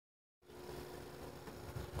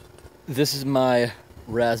This is my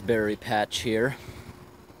raspberry patch here.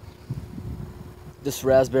 This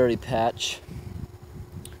raspberry patch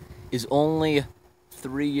is only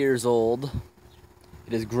 3 years old.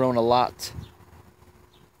 It has grown a lot.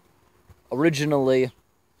 Originally,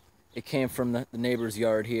 it came from the neighbor's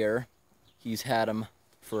yard here. He's had them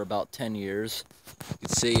for about 10 years. You can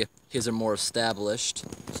see his are more established,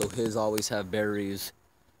 so his always have berries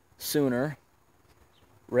sooner.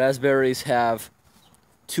 Raspberries have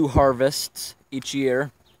 2 harvests each year.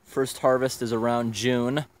 First harvest is around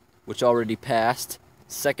June, which already passed.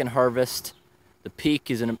 Second harvest, the peak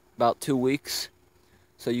is in about 2 weeks.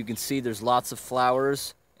 So you can see there's lots of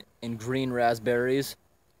flowers and green raspberries.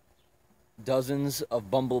 Dozens of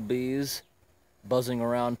bumblebees buzzing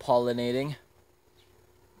around pollinating.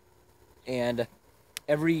 And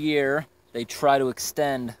every year they try to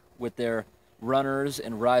extend with their runners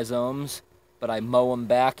and rhizomes, but I mow them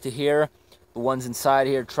back to here. The ones inside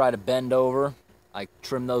here try to bend over. I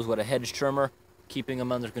trim those with a hedge trimmer, keeping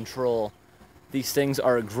them under control. These things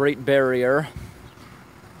are a great barrier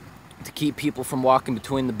to keep people from walking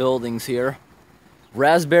between the buildings here.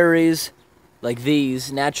 Raspberries like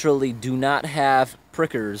these naturally do not have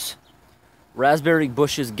prickers. Raspberry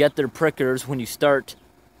bushes get their prickers when you start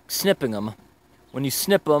snipping them. When you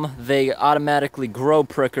snip them, they automatically grow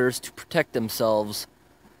prickers to protect themselves.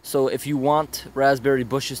 So if you want raspberry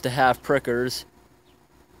bushes to have prickers,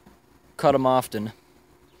 cut them often.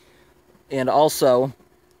 And also,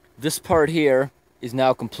 this part here is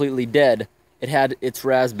now completely dead. It had its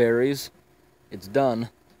raspberries. It's done.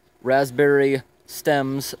 Raspberry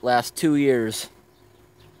stems last 2 years.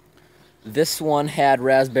 This one had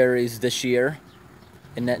raspberries this year,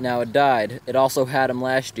 and now it died. It also had them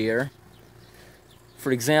last year.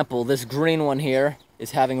 For example, this green one here is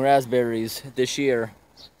having raspberries this year,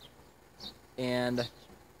 and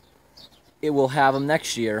it will have them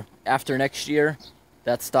next year. After next year,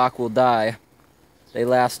 that stock will die. They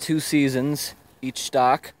last 2 seasons, each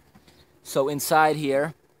stock. So inside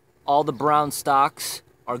here, all the brown stalks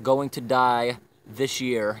are going to die this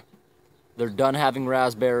year. They're done having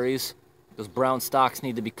raspberries. Those brown stalks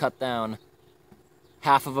need to be cut down.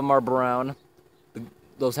 Half of them are brown.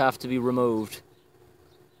 Those have to be removed.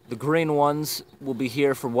 The green ones will be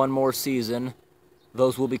here for 1 more season.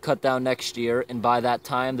 Those will be cut down next year, and by that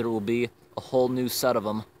time there will be a whole new set of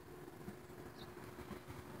them.